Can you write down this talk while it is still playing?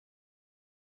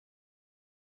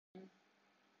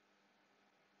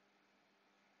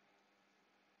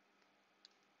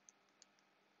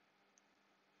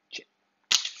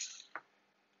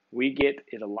We get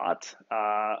it a lot.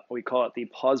 We call it the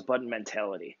pause button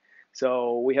mentality.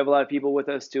 So we have a lot of people with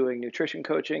us doing nutrition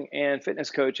coaching and fitness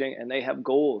coaching, and they have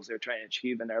goals they're trying to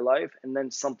achieve in their life, and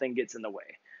then something gets in the way.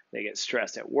 They get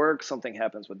stressed at work, something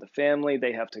happens with the family,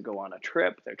 they have to go on a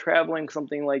trip, they're traveling,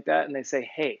 something like that, and they say,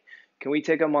 hey, can we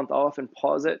take a month off and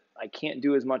pause it? I can't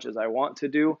do as much as I want to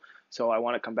do, so I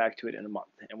want to come back to it in a month.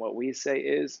 And what we say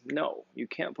is, no, you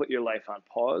can't put your life on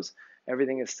pause.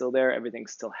 Everything is still there,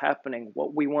 everything's still happening.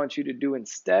 What we want you to do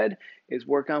instead is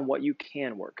work on what you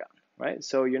can work on, right?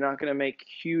 So you're not going to make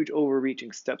huge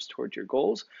overreaching steps towards your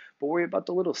goals, but worry about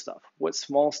the little stuff. What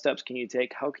small steps can you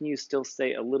take? How can you still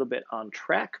stay a little bit on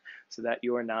track so that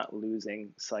you are not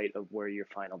losing sight of where your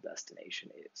final destination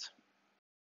is?